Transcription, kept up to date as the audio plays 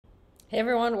Hey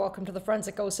everyone, welcome to the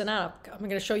Forensic OSINT app. I'm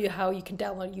going to show you how you can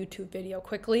download a YouTube video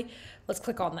quickly. Let's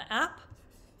click on the app,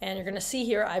 and you're going to see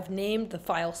here I've named the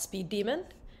file Speed Demon,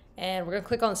 and we're going to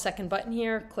click on the second button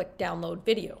here, click Download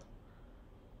Video.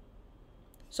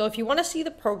 So if you want to see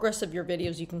the progress of your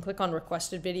videos, you can click on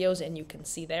Requested Videos and you can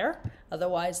see there.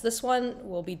 Otherwise, this one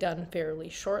will be done fairly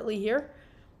shortly here.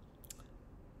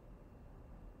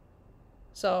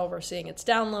 So we're seeing it's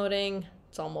downloading,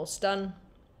 it's almost done.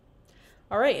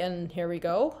 All right, and here we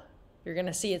go. You're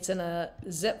gonna see it's in a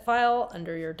zip file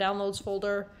under your downloads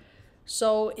folder.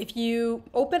 So if you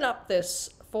open up this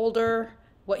folder,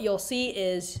 what you'll see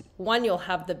is, one, you'll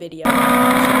have the video.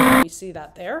 So we see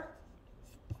that there.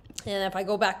 And if I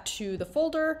go back to the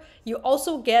folder, you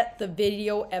also get the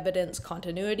video evidence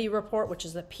continuity report, which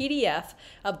is a PDF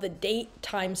of the date,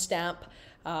 timestamp,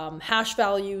 hash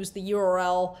values, the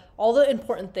URL, all the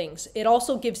important things. It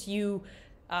also gives you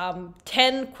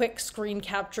 10 quick screen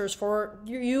captures for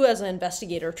you as an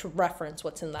investigator to reference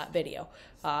what's in that video.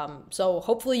 So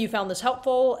hopefully you found this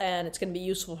helpful and it's going to be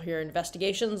useful for your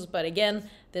investigations. But again,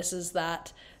 this is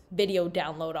that video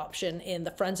download option in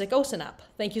the Forensic OSINT app.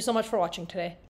 Thank you so much for watching today.